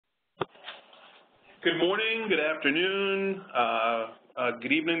Good morning, good afternoon,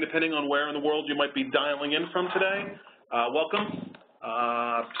 good evening, depending on where in the world you might be dialing in from today. Welcome.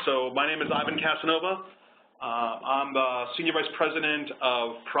 So my name is Ivan Casanova. I'm the Senior Vice President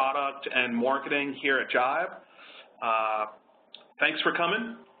of Product and Marketing here at Jive. Thanks for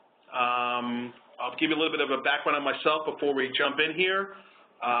coming. I'll give you a little bit of a background on myself before we jump in here.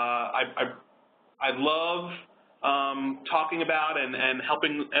 I love talking about and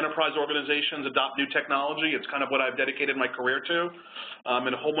helping enterprise organizations adopt new technology. It's kind of what I've dedicated my career to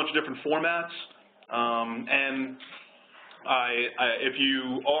in a whole bunch of different formats. And if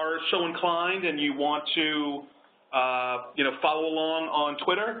you are so inclined and you want to, follow along on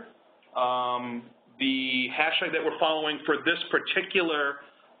Twitter, the hashtag that we're following for this particular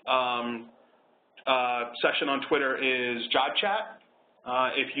session on Twitter is JiveChat.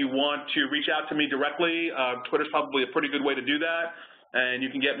 If you want to reach out to me directly, Twitter's probably a pretty good way to do that, and you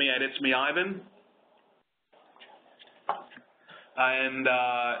can get me at It's Me Ivan. And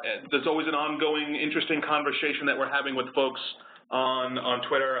there's always an ongoing, interesting conversation that we're having with folks on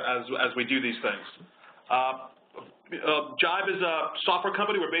Twitter as we do these things. Jive is a software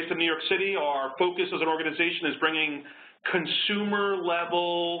company. We're based in New York City. Our focus as an organization is bringing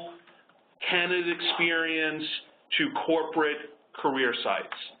consumer-level candidate experience to corporate career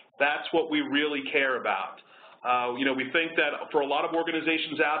sites. That's what we really care about. We think that for a lot of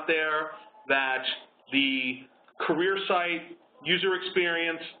organizations out there that the career site user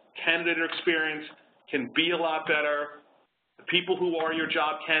experience, candidate experience can be a lot better. The people who are your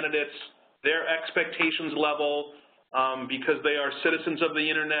job candidates, their expectations level, because they are citizens of the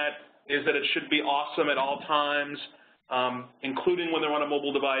internet, is that it should be awesome at all times, including when they're on a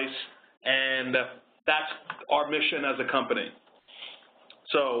mobile device, and that's our mission as a company.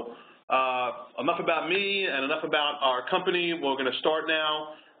 So enough about me and enough about our company. We're going to start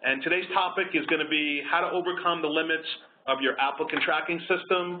now. And today's topic is going to be how to overcome the limits of your applicant tracking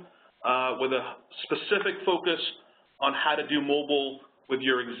system with a specific focus on how to do mobile with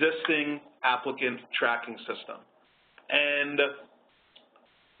your existing applicant tracking system. And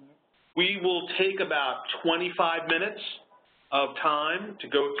we will take about 25 minutes of time to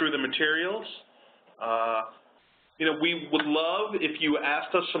go through the materials. We would love if you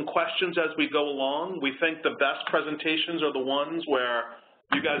asked us some questions as we go along. We think the best presentations are the ones where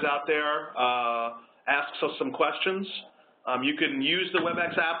you guys out there ask us some questions. You can use the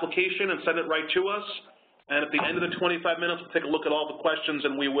WebEx application and send it right to us. And at the end of the 25 minutes, we'll take a look at all the questions,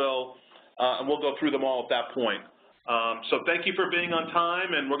 and we'll go through them all at that point. So thank you for being on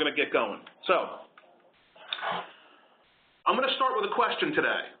time, and we're going to get going. So I'm going to start with a question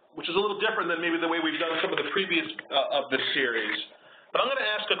today, which is a little different than maybe the way we've done some of the previous of this series. But I'm going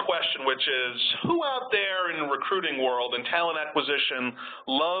to ask a question, which is, who out there in the recruiting world and talent acquisition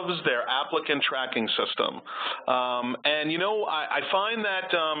loves their applicant tracking system? I find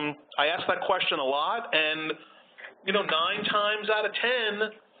that I ask that question a lot, and 9 times out of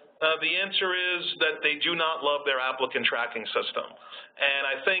 10, the answer is that they do not love their applicant tracking system. And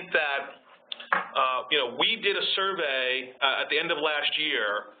I think that we did a survey at the end of last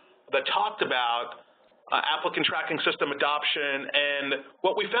year that talked about applicant tracking system adoption, and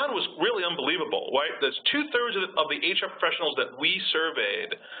what we found was really unbelievable, right? There's 2/3 of the HR professionals that we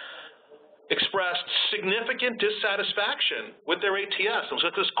surveyed expressed significant dissatisfaction with their ATS. It was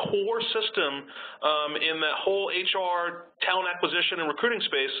like this core system in that whole HR talent acquisition and recruiting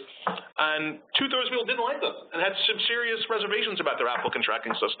space, and 2/3 of people didn't like them and had some serious reservations about their applicant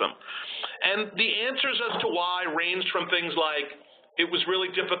tracking system. And the answers as to why ranged from things like, it was really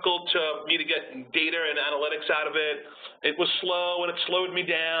difficult for me to get data and analytics out of it. It was slow and it slowed me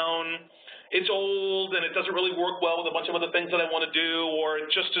down. It's old and it doesn't really work well with a bunch of other things that I want to do, or it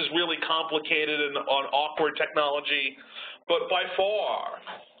just is really complicated and on awkward technology. But by far,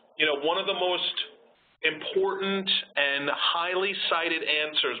 one of the most important and highly cited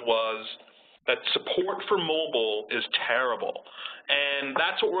answers was that support for mobile is terrible. And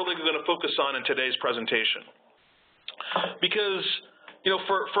that's what we're really going to focus on in today's presentation. Because,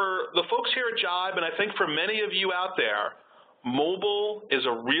 for the folks here at Jive, and I think for many of you out there, mobile is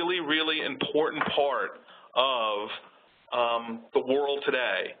a really, really important part of the world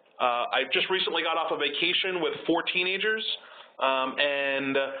today. I just recently got off a vacation with 4 teenagers,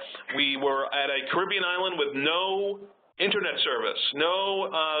 and we were at a Caribbean island with no internet service,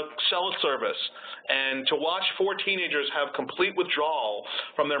 no cell service, and to watch 4 teenagers have complete withdrawal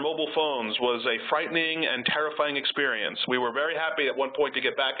from their mobile phones was a frightening and terrifying experience. We were very happy at one point to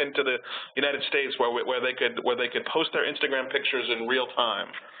get back into the United States where they could post their Instagram pictures in real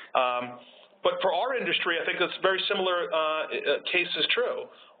time. But for our industry, I think this very similar case is true.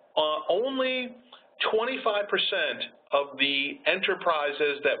 Only 25% of the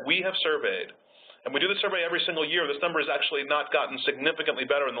enterprises that we have surveyed, and we do the survey every single year, this number has actually not gotten significantly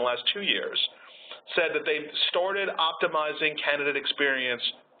better in the last 2 years, said that they've started optimizing candidate experience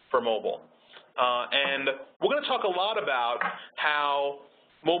for mobile. And we're going to talk a lot about how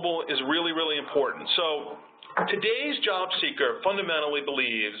mobile is really, really important. So today's job seeker fundamentally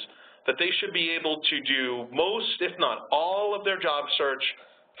believes that they should be able to do most, if not all, of their job search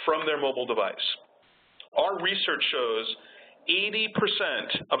from their mobile device. Our research shows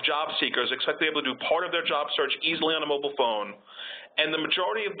 80% of job seekers expect to be able to do part of their job search easily on a mobile phone, and the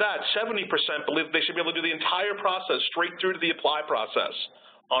majority of that, 70%, believe they should be able to do the entire process straight through to the apply process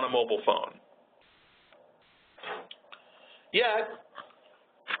on a mobile phone. Yet,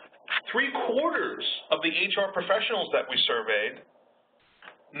 3/4 of the HR professionals that we surveyed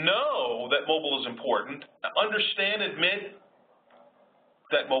know that mobile is important, understand, admit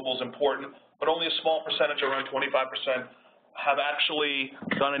that mobile is important, but only a small percentage, around 25%, have actually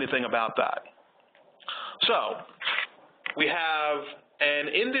done anything about that. So we have an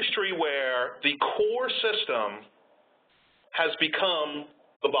industry where the core system has become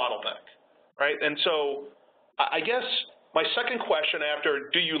the bottleneck, right? And so I guess my second question after,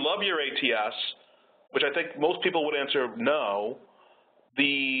 do you love your ATS, which I think most people would answer no,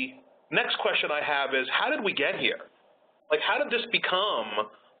 the next question I have is, how did we get here? Like, how did this become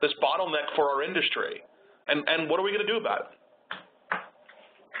this bottleneck for our industry? And what are we going to do about it?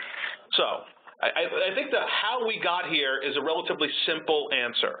 So I think that how we got here is a relatively simple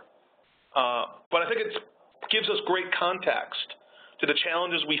answer. But I think it gives us great context to the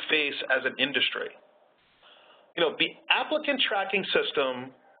challenges we face as an industry. You know, the applicant tracking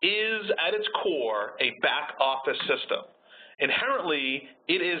system is, at its core, a back office system. Inherently,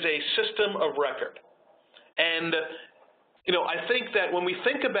 it is a system of record. And, you know, I think that when we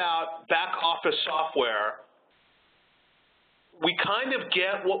think about back office software, we kind of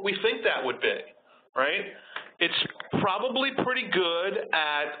get what we think that would be, right? It's probably pretty good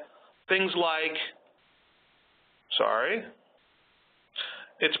at things like,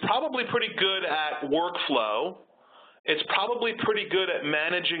 it's probably pretty good at workflow. It's probably pretty good at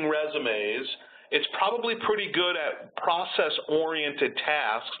managing resumes. It's probably pretty good at process-oriented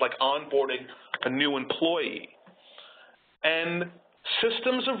tasks like onboarding a new employee. And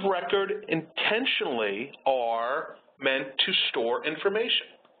systems of record intentionally are meant to store information.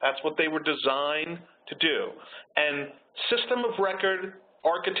 That's what they were designed to do. And system of record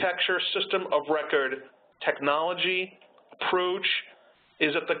architecture, system of record technology, approach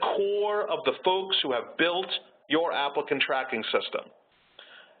is at the core of the folks who have built your applicant tracking system.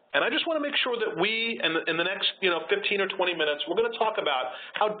 And I just want to make sure that we, in the next 15 or 20 minutes, we're going to talk about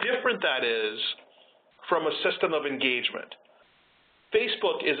how different that is from a system of engagement.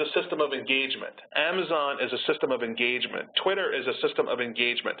 Facebook is a system of engagement. Amazon is a system of engagement. Twitter is a system of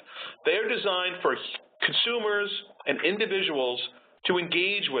engagement. They are designed for consumers and individuals to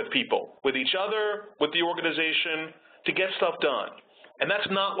engage with people, with each other, with the organization, to get stuff done. And that's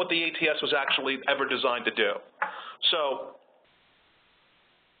not what the ATS was actually ever designed to do. So,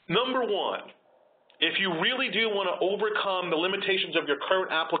 number one, if you really do want to overcome the limitations of your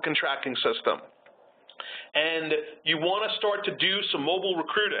current applicant tracking system, and you want to start to do some mobile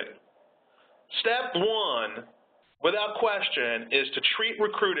recruiting, step one, without question, is to treat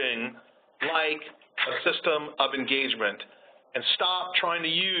recruiting like a system of engagement and stop trying to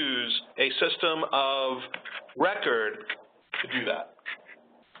use a system of record to do that.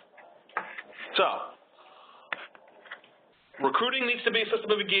 So, recruiting needs to be a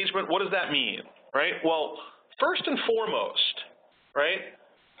system of engagement. What does that mean, right? Well, first and foremost, right,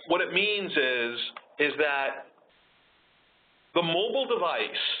 what it means is that the mobile device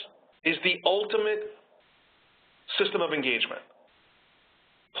is the ultimate system of engagement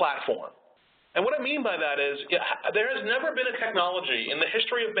platform. And what I mean by that is there has never been a technology in the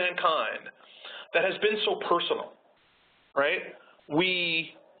history of mankind that has been so personal, right?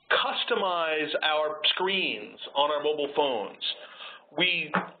 We customize our screens on our mobile phones.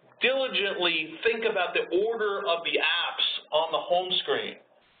 We diligently think about the order of the apps on the home screen.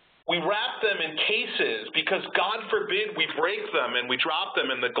 We wrap them in cases because, God forbid, we break them and we drop them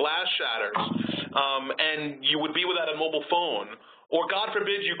and the glass shatters, and you would be without a mobile phone. Or, God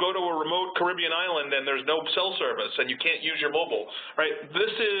forbid, you go to a remote Caribbean island and there's no cell service and you can't use your mobile, right?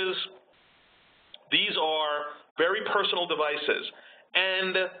 These are very personal devices.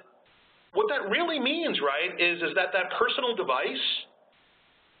 And what that really means, right, is that personal device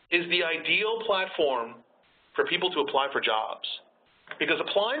is the ideal platform for people to apply for jobs. Because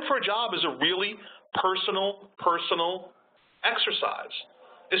applying for a job is a really personal exercise,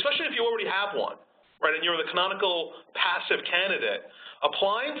 especially if you already have one. right, and you're the canonical passive candidate,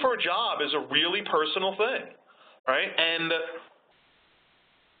 applying for a job is a really personal thing, right? And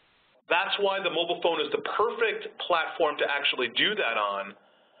that's why the mobile phone is the perfect platform to actually do that on,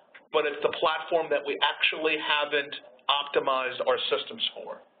 but it's the platform that we actually haven't optimized our systems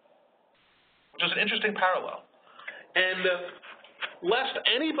for, which is an interesting parallel. And lest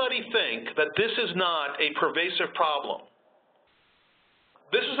anybody think that this is not a pervasive problem,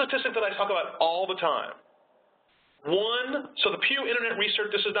 this is a statistic that I talk about all the time. So the Pew Internet Research,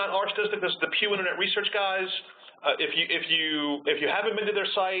 this is not our statistic, this is the Pew Internet Research guys. If you haven't been to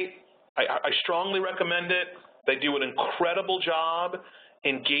their site, I strongly recommend it. They do an incredible job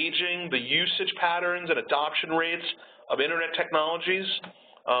engaging the usage patterns and adoption rates of Internet technologies.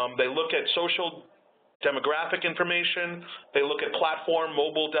 They look at social demographic information. They look at platform,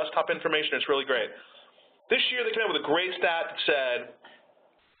 mobile, desktop information. It's really great. This year they came out with a great stat that said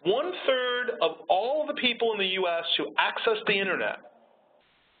 1/3 of all the people in the U.S. who access the Internet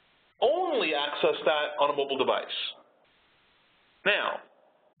only access that on a mobile device. Now,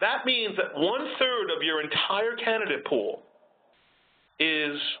 that means that 1/3 of your entire candidate pool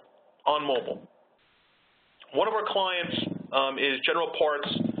is on mobile. One of our clients is General Parts,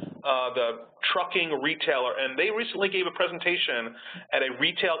 the trucking retailer, and they recently gave a presentation at a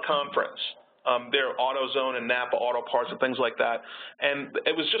retail conference. Their AutoZone and Napa Auto Parts and things like that. And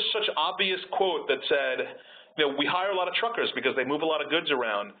it was just such an obvious quote that said, we hire a lot of truckers because they move a lot of goods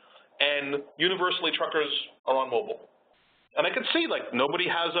around, and universally truckers are on mobile. And I could see, nobody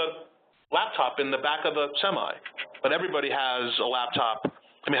has a laptop in the back of the semi, but everybody has a laptop,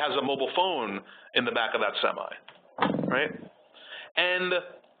 has a mobile phone in the back of that semi, right? And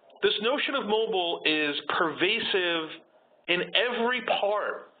this notion of mobile is pervasive in every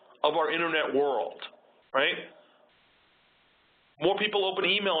part of our Internet world, right? More people open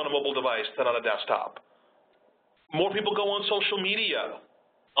email on a mobile device than on a desktop. More people go on social media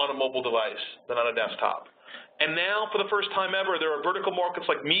on a mobile device than on a desktop. And now, for the first time ever, there are vertical markets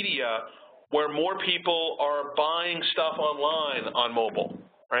like media where more people are buying stuff online on mobile,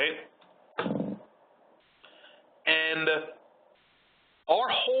 right? And our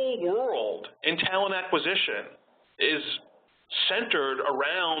whole world in talent acquisition is centered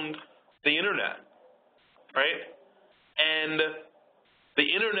around the Internet, right? And the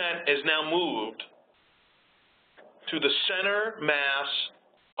Internet is now moved to the center mass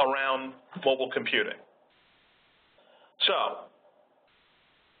around mobile computing. So,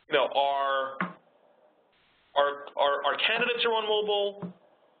 our candidates are on mobile.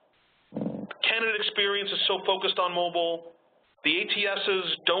 Candidate experience is so focused on mobile. The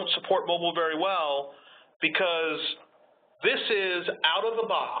ATSs don't support mobile very well because this is out of the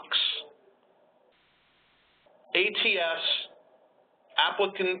box ATS,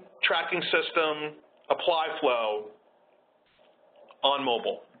 applicant tracking system, apply flow on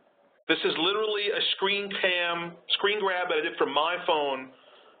mobile. This is literally a screen grab that I did from my phone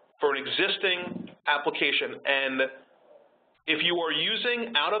for an existing application. And if you are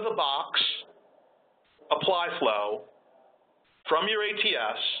using out of the box apply flow from your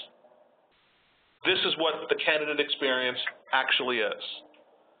ATS, this is what the candidate experience actually is.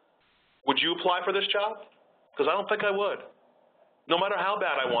 Would you apply for this job? Because I don't think I would. No matter how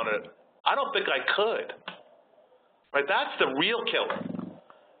bad I wanted it. I don't think I could. Right? That's the real killer.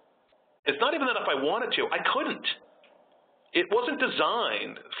 It's not even that if I wanted to, I couldn't. It wasn't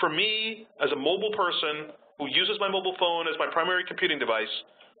designed for me as a mobile person who uses my mobile phone as my primary computing device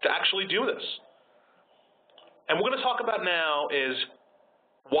to actually do this. And what we're going to talk about now is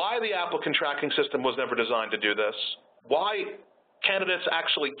why the applicant tracking system was never designed to do this, why candidates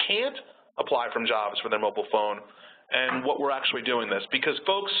actually can't apply from jobs for their mobile phone, and what we're actually doing this. Because,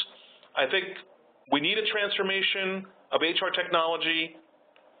 folks, I think we need a transformation of HR technology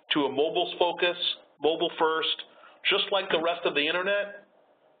to a mobile focus, mobile first, just like the rest of the Internet.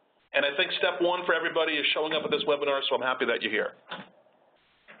 And I think step one for everybody is showing up at this webinar, so I'm happy that you're here.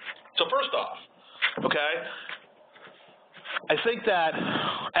 So first off, okay, I think that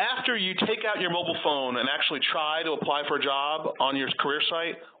after you take out your mobile phone and actually try to apply for a job on your career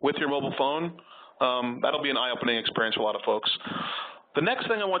site with your mobile phone, that'll be an eye-opening experience for a lot of folks. The next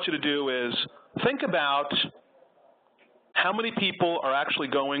thing I want you to do is think about how many people are actually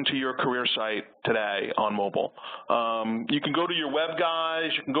going to your career site today on mobile. You can go to your web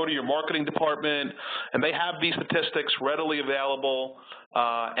guys, you can go to your marketing department, and they have these statistics readily available,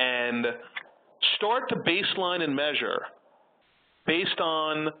 and start to baseline and measure based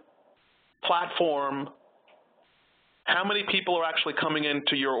on platform how many people are actually coming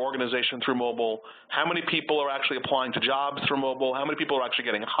into your organization through mobile, how many people are actually applying to jobs through mobile, how many people are actually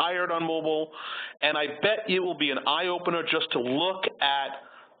getting hired on mobile, and I bet it will be an eye-opener just to look at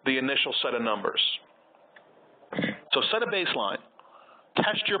the initial set of numbers. So set a baseline,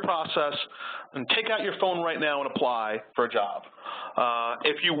 test your process, and take out your phone right now and apply for a job.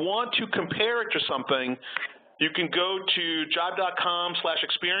 If you want to compare it to something, you can go to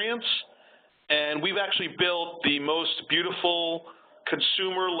job.com/experience, and we've actually built the most beautiful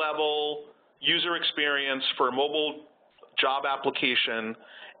consumer-level user experience for a mobile job application.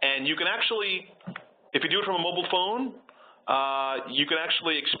 And you can actually, if you do it from a mobile phone, you can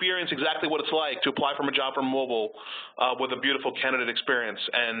actually experience exactly what it's like to apply from a job from mobile with a beautiful candidate experience,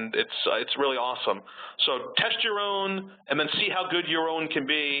 and it's really awesome. So test your own and then see how good your own can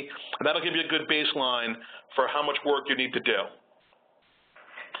be, and that'll give you a good baseline for how much work you need to do.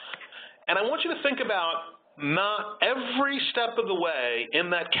 And I want you to think about not every step of the way in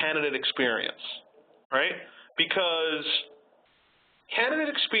that candidate experience, right? Because candidate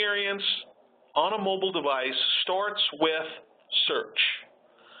experience on a mobile device starts with search.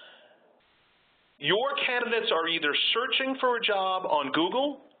 Your candidates are either searching for a job on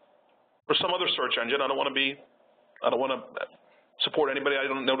Google or some other search engine. I don't want to support anybody I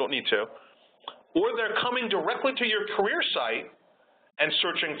don't need to. Or they're coming directly to your career site and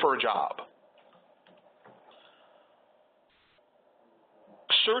searching for a job.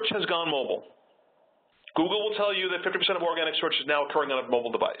 Search has gone mobile. Google will tell you that 50% of organic search is now occurring on a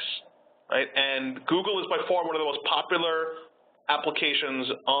mobile device. Right? And Google is by far one of the most popular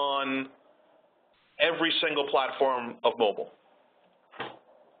applications on every single platform of mobile.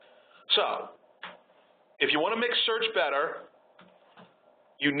 So, if you want to make search better,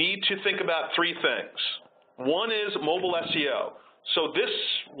 you need to think about three things. One is mobile SEO. So this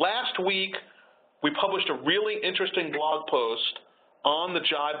last week, we published a really interesting blog post on the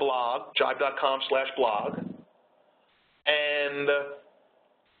Jive blog, jive.com/blog, and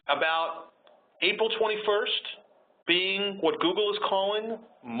about April 21st being what Google is calling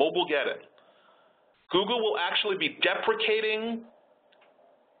mobile getting. Google will actually be deprecating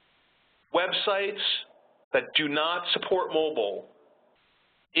websites that do not support mobile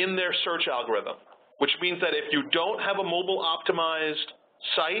in their search algorithm, which means that if you don't have a mobile optimized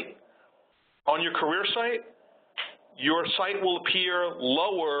site on your career site, your site will appear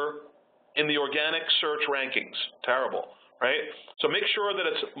lower in the organic search rankings. Terrible, right? So make sure that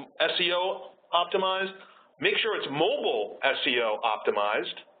it's SEO optimized, make sure it's mobile SEO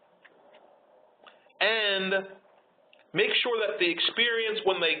optimized, and make sure that the experience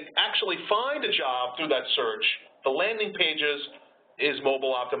when they actually find a job through that search, the landing pages, is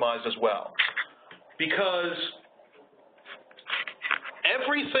mobile optimized as well. Because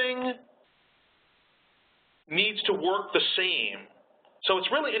everything needs to work the same. So it's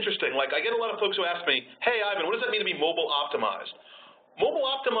really interesting. Like, I get a lot of folks who ask me, hey, Ivan, what does that mean to be mobile optimized? Mobile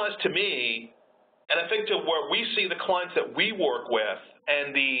optimized to me, and I think to where we see the clients that we work with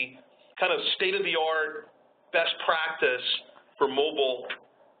and the kind of state-of-the-art best practice for mobile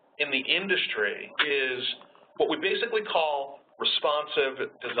in the industry is what we basically call responsive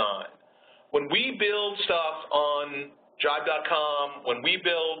design. When we build stuff on Jive.com, when we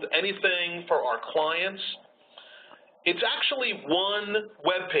build anything for our clients, it's actually one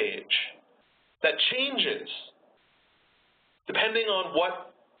web page that changes depending on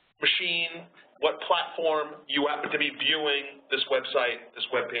what machine, what platform you happen to be viewing this website, this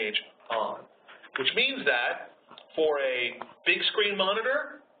web page on. Which means that for a big screen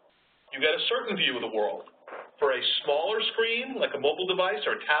monitor, you get a certain view of the world. For a smaller screen, like a mobile device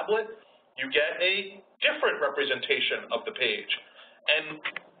or a tablet, you get a different representation of the page. And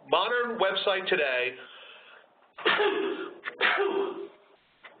modern website today,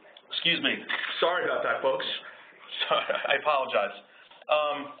 excuse me, sorry about that, folks. Sorry, I apologize.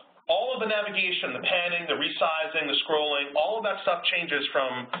 All of the navigation, the panning, the resizing, the scrolling, all of that stuff changes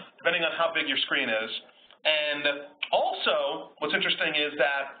from depending on how big your screen is. And also, what's interesting is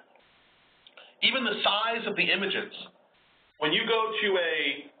that even the size of the images, when you go to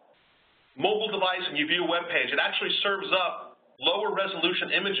a mobile device and you view a web page, it actually serves up lower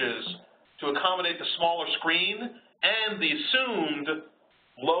resolution images to accommodate the smaller screen and the assumed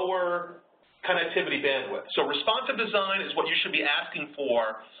lower connectivity bandwidth. So responsive design is what you should be asking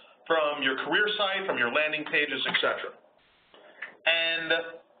for from your career site, from your landing pages, etc. And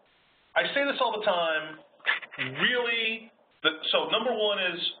I say this all the time, really, so number one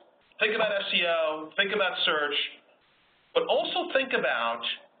is think about SEO, think about search, but also think about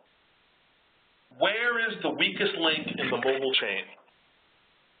where is the weakest link in the mobile chain,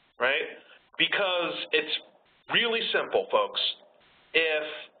 right? Because it's Really simple, folks. If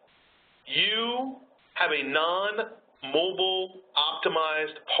you have a non-mobile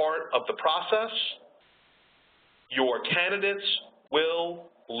optimized part of the process, your candidates will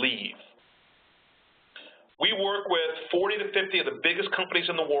leave. We work with 40 to 50 of the biggest companies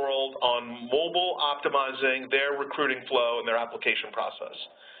in the world on mobile optimizing their recruiting flow and their application process.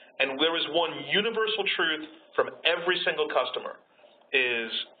 And there is one universal truth from every single customer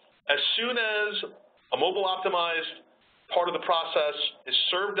is as soon as a mobile optimized part of the process is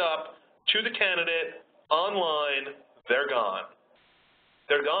served up to the candidate online, they're gone.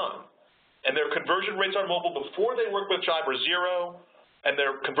 They're gone. And their conversion rates on mobile before they work with Jive are zero, and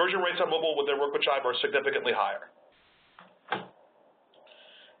their conversion rates on mobile when they work with Jive are significantly higher.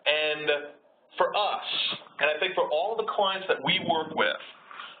 And for us, and I think for all of the clients that we work with,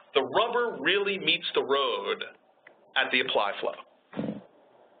 the rubber really meets the road at the apply flow.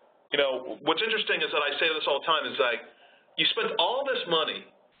 You know, what's interesting is that I say this all the time is like, you spent all this money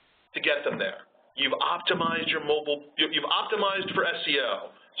to get them there. You've optimized your mobile, you've optimized for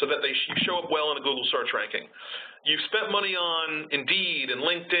SEO so that you show up well in a Google search ranking. You've spent money on Indeed and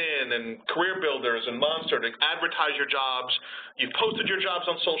LinkedIn and Career Builders and Monster to advertise your jobs. You've posted your jobs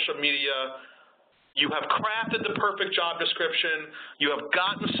on social media. You have crafted the perfect job description. You have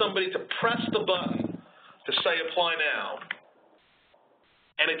gotten somebody to press the button to say apply now.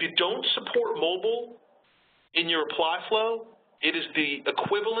 And if you don't support mobile in your apply flow, it is the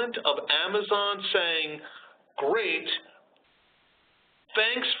equivalent of Amazon saying, great,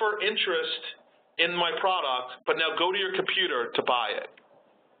 thanks for interest in my product, but now go to your computer to buy it,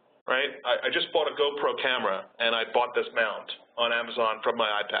 right? I just bought a GoPro camera, and I bought this mount on Amazon from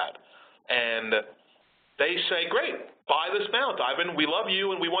my iPad. And they say, great, buy this mount, Ivan. We love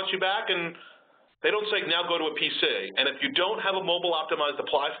you, and we want you back. And they don't say, now go to a PC. And if you don't have a mobile-optimized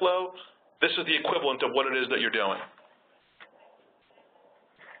apply flow, this is the equivalent of what it is that you're doing.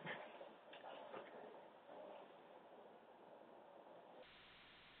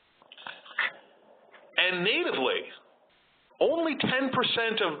 And natively, only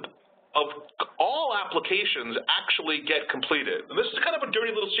 10% of all applications actually get completed. And this is kind of a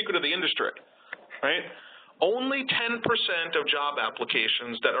dirty little secret of the industry, right? Only 10% of job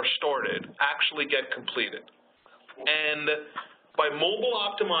applications that are started actually get completed. And by mobile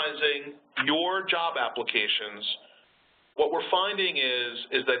optimizing your job applications, what we're finding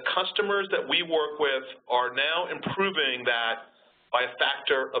is that customers that we work with are now improving that by a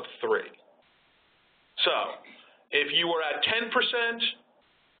factor of 3. So if you were at 10%,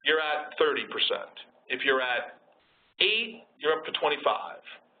 you're at 30%. If you're at 8, you're up to 25.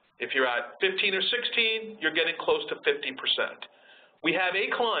 If you're at 15 or 16, you're getting close to 50%. We have a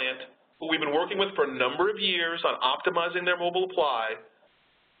client who we've been working with for a number of years on optimizing their mobile apply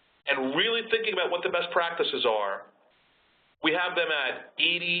and really thinking about what the best practices are. We have them at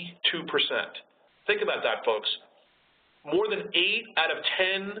 82%. Think about that, folks. More than 8 out of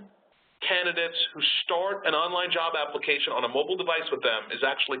 10 candidates who start an online job application on a mobile device with them is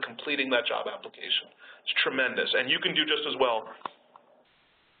actually completing that job application. It's tremendous. And you can do just as well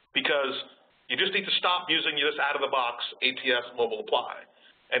because you just need to stop using this out-of-the-box ATS mobile apply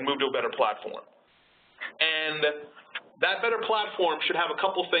and move to a better platform. And that better platform should have a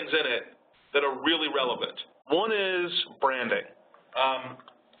couple things in it that are really relevant. One is branding.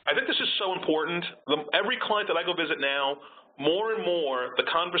 I think this is so important. Every client that I go visit now, more and more, the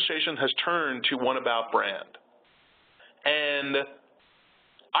conversation has turned to one about brand. And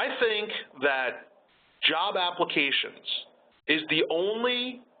I think that job applications is the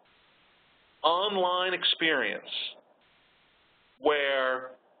only online experience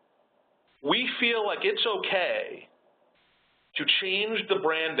where we feel like it's okay to change the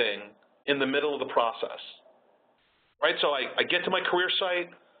branding in the middle of the process, right? So I get to my career site.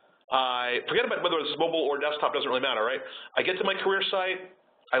 Forget about whether it's mobile or desktop, doesn't really matter, right? I get to my career site,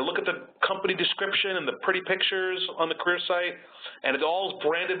 I look at the company description and the pretty pictures on the career site, and it all is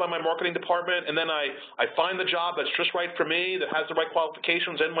branded by my marketing department, and then I find the job that's just right for me, that has the right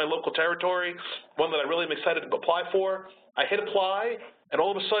qualifications in my local territory, one that I really am excited to apply for. I hit apply, and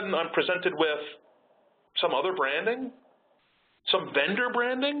all of a sudden I'm presented with some other branding, some vendor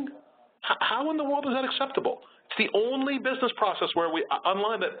branding. How in the world is that acceptable? It's the only business process where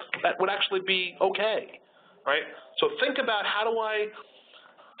online that would actually be okay, right? So think about how do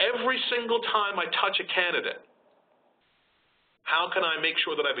every single time I touch a candidate, how can I make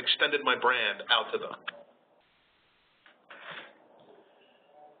sure that I've extended my brand out to them?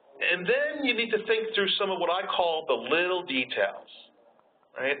 And then you need to think through some of what I call the little details,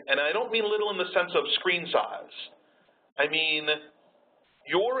 right? And I don't mean little in the sense of screen size. I mean,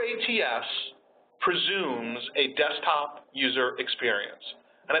 your ATS presumes a desktop user experience.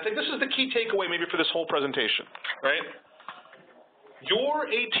 And I think this is the key takeaway maybe for this whole presentation, right? Your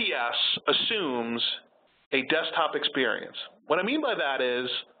ATS assumes a desktop experience. What I mean by that is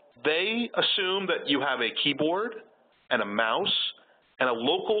they assume that you have a keyboard and a mouse and a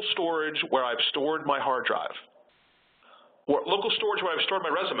local storage where I've stored my hard drive, or local storage where I've stored my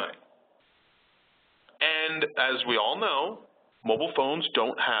resume. And as we all know, mobile phones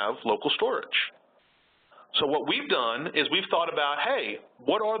don't have local storage. So what we've done is we've thought about, hey,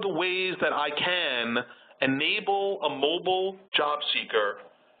 what are the ways that I can enable a mobile job seeker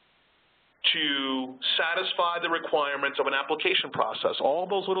to satisfy the requirements of an application process, all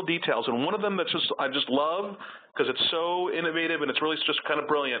those little details. And one of them that I just love, because it's so innovative and it's really just kind of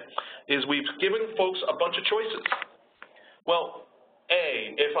brilliant, is we've given folks a bunch of choices. Well,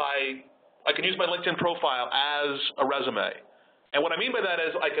 if I can use my LinkedIn profile as a resume. And what I mean by that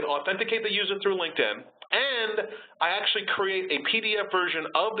is I can authenticate the user through LinkedIn, and I actually create a PDF version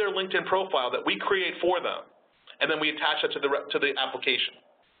of their LinkedIn profile that we create for them, and then we attach it to the application.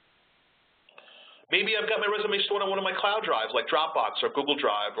 Maybe I've got my resume stored on one of my cloud drives like Dropbox or Google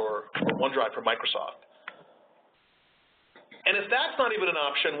Drive or OneDrive from Microsoft. And if that's not even an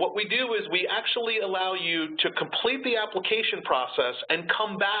option, what we do is we actually allow you to complete the application process and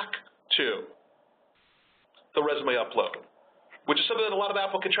come back to the resume upload, which is something that a lot of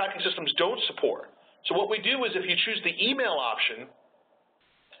applicant tracking systems don't support. So what we do is if you choose the email option,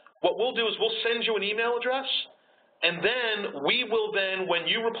 what we'll do is we'll send you an email address, and then we will then, when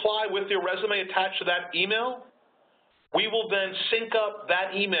you reply with your resume attached to that email, we will then sync up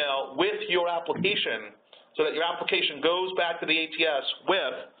that email with your application so that your application goes back to the ATS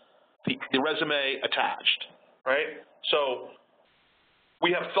with the resume attached, right? So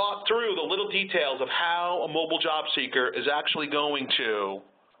we have thought through the little details of how a mobile job seeker is actually going to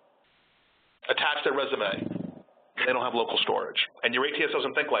attach their resume. They don't have local storage, and your ATS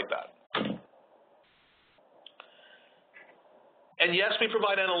doesn't think like that. And yes, we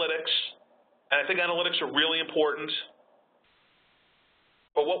provide analytics, and I think analytics are really important.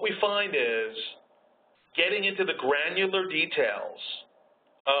 But what we find is getting into the granular details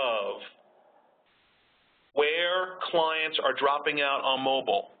of where clients are dropping out on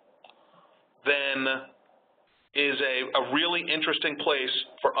mobile then is a really interesting place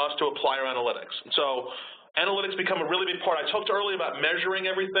for us to apply our analytics. And so analytics become a really big part. I talked earlier about measuring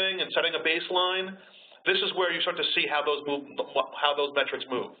everything and setting a baseline. This is where you start to see how those metrics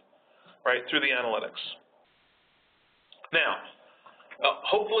move, right, through the analytics. Now,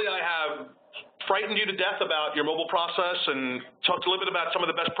 hopefully I have frightened you to death about your mobile process and talked a little bit about some of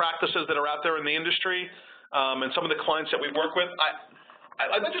the best practices that are out there in the industry and some of the clients that we work with.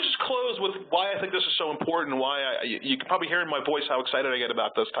 I'd like to just close with why I think this is so important, why you can probably hear in my voice how excited I get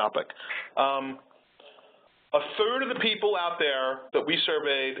about this topic. A third of the people out there that we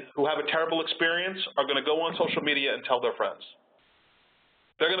surveyed who have a terrible experience are going to go on social media and tell their friends.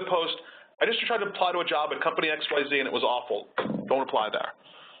 They're going to post, I just tried to apply to a job at company XYZ and it was awful. Don't apply there.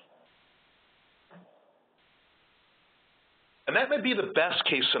 And that may be the best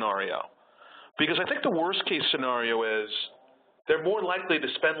case scenario, because I think the worst case scenario is they're more likely to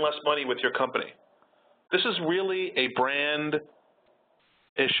spend less money with your company. This is really a brand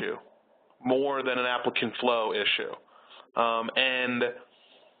issue more than an applicant flow issue. And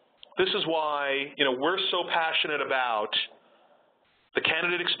this is why, we're so passionate about the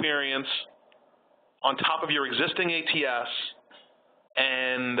candidate experience on top of your existing ATS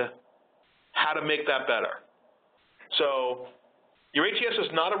and how to make that better. So your ATS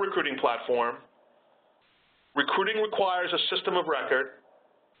is not a recruiting platform. Recruiting requires a system of record,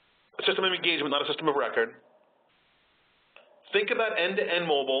 a system of engagement, not a system of record. Think about end-to-end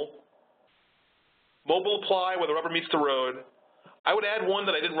mobile apply where the rubber meets the road. I would add one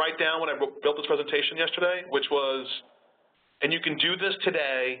that I didn't write down when I built this presentation yesterday, which was, and you can do this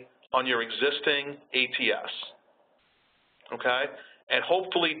today on your existing ATS, okay? And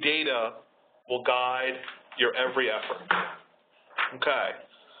hopefully data will guide your every effort, okay?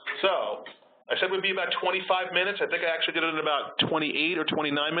 So I said it would be about 25 minutes. I think I actually did it in about 28 or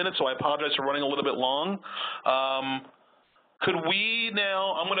 29 minutes, so I apologize for running a little bit long. Could we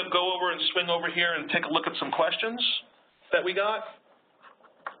now, I'm going to go over and swing over here and take a look at some questions that we got.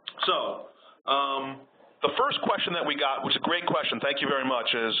 So the first question that we got, which is a great question, thank you very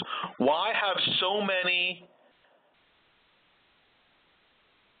much, is why have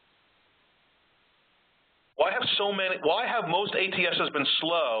most ATSs been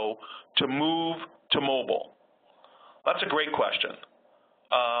slow to move to mobile? That's a great question.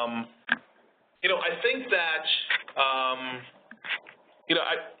 I think that,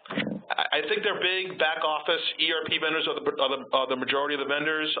 I think they're big back office ERP vendors are the majority of the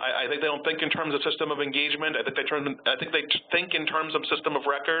vendors. I think they don't think in terms of system of engagement. I think they think in terms of system of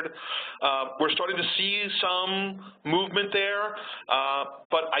record. We're starting to see some movement there,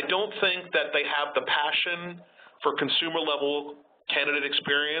 but I don't think that they have the passion for consumer level candidate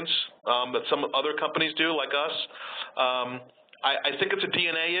experience that some other companies do, like us. I think it's a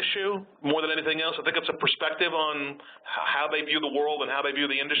DNA issue more than anything else. I think it's a perspective on how they view the world and how they view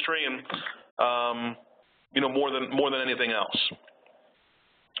the industry, and more than anything else.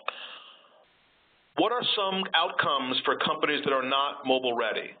 What are some outcomes for companies that are not mobile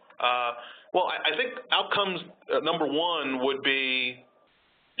ready? Well, I think outcomes number one would be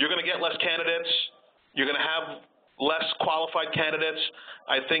you're going to get less candidates. You're going to have less qualified candidates.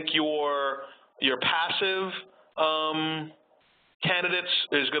 I think your passive candidates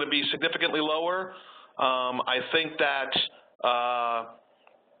is going to be significantly lower. I think that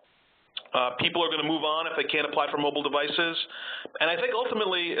people are going to move on if they can't apply for mobile devices. And I think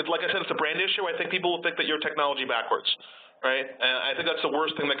ultimately, like I said, it's a brand issue. I think people will think that you're technology backwards, right? And I think that's the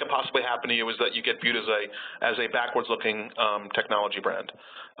worst thing that could possibly happen to you, is that you get viewed as a backwards-looking technology brand.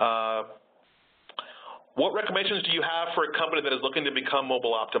 What recommendations do you have for a company that is looking to become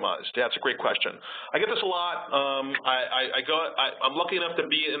mobile optimized? Yeah, that's a great question. I get this a lot. I'm lucky enough to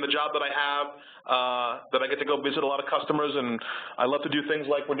be in the job that I have, that I get to go visit a lot of customers, and I love to do things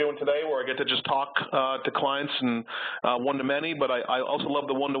like we're doing today, where I get to just talk to clients and one-to-many, but I also love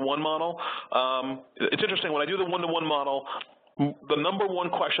the one-to-one model. It's interesting, when I do the one-to-one model, the number one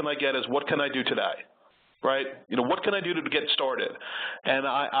question I get is, what can I do today? Right? What can I do to get started? And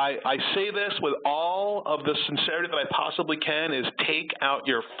I say this with all of the sincerity that I possibly can, is take out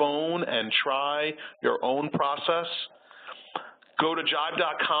your phone and try your own process. Go to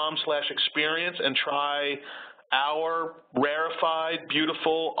jive.com/experience and try our rarefied,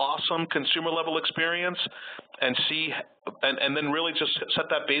 beautiful, awesome consumer level experience, and see, and then really just set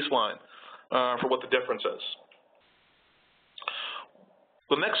that baseline for what the difference is.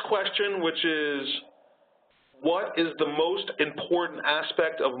 The next question, which is, what is the most important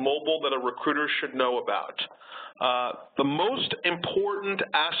aspect of mobile that a recruiter should know about? The most important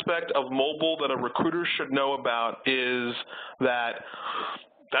aspect of mobile that a recruiter should know about is that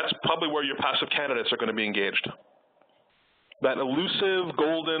that's probably where your passive candidates are going to be engaged. That elusive,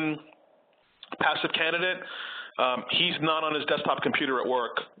 golden passive candidate, he's not on his desktop computer at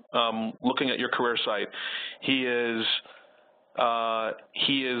work looking at your career site. He is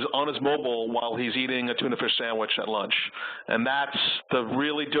on his mobile while he's eating a tuna fish sandwich at lunch. And that's the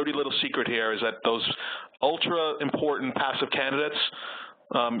really dirty little secret here, is that those ultra important passive candidates,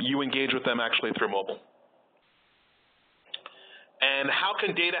 you engage with them actually through mobile. And how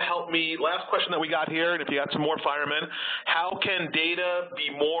can data help me? Last question that we got here, and if you got some more, firemen. How can data be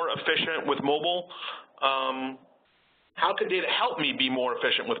more efficient with mobile? How can data help me be more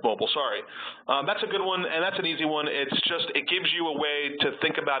efficient with mobile? Sorry. That's a good one, and that's an easy one. It's just, it gives you a way to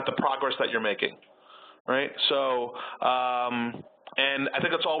think about the progress that you're making, right? So, and I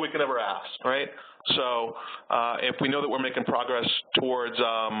think that's all we can ever ask, right? So if we know that we're making progress towards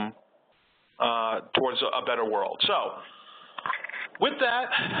a better world. So with that,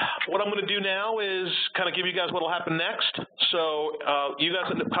 what I'm going to do now is kind of give you guys what will happen next. So you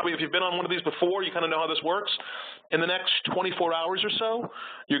guys, probably if you've been on one of these before, you kind of know how this works. In the next 24 hours or so,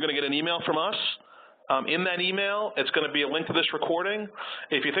 you're going to get an email from us. In that email, it's going to be a link to this recording.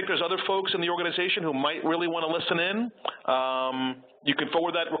 If you think there's other folks in the organization who might really want to listen in, you can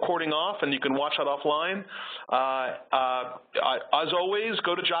forward that recording off and you can watch that offline. As always,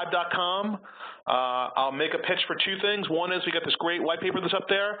 go to jive.com. I'll make a pitch for two things. One is we got this great white paper that's up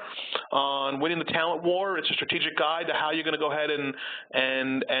there on winning the talent war. It's a strategic guide to how you're going to go ahead and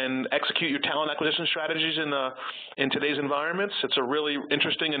execute your talent acquisition strategies in today's environments. It's a really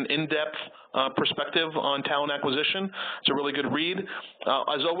interesting and in-depth perspective on talent acquisition. It's a really good read.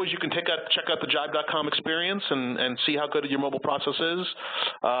 As always, you can check out the jive.com experience and see how good your mobile process is.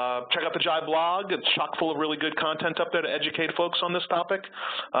 Check out the Jive blog. It's chock full of really good content up there to educate folks on this topic.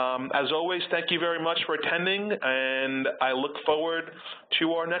 As always, thank you very much for attending, and I look forward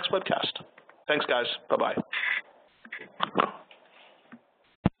to our next webcast. Thanks, guys. Bye-bye.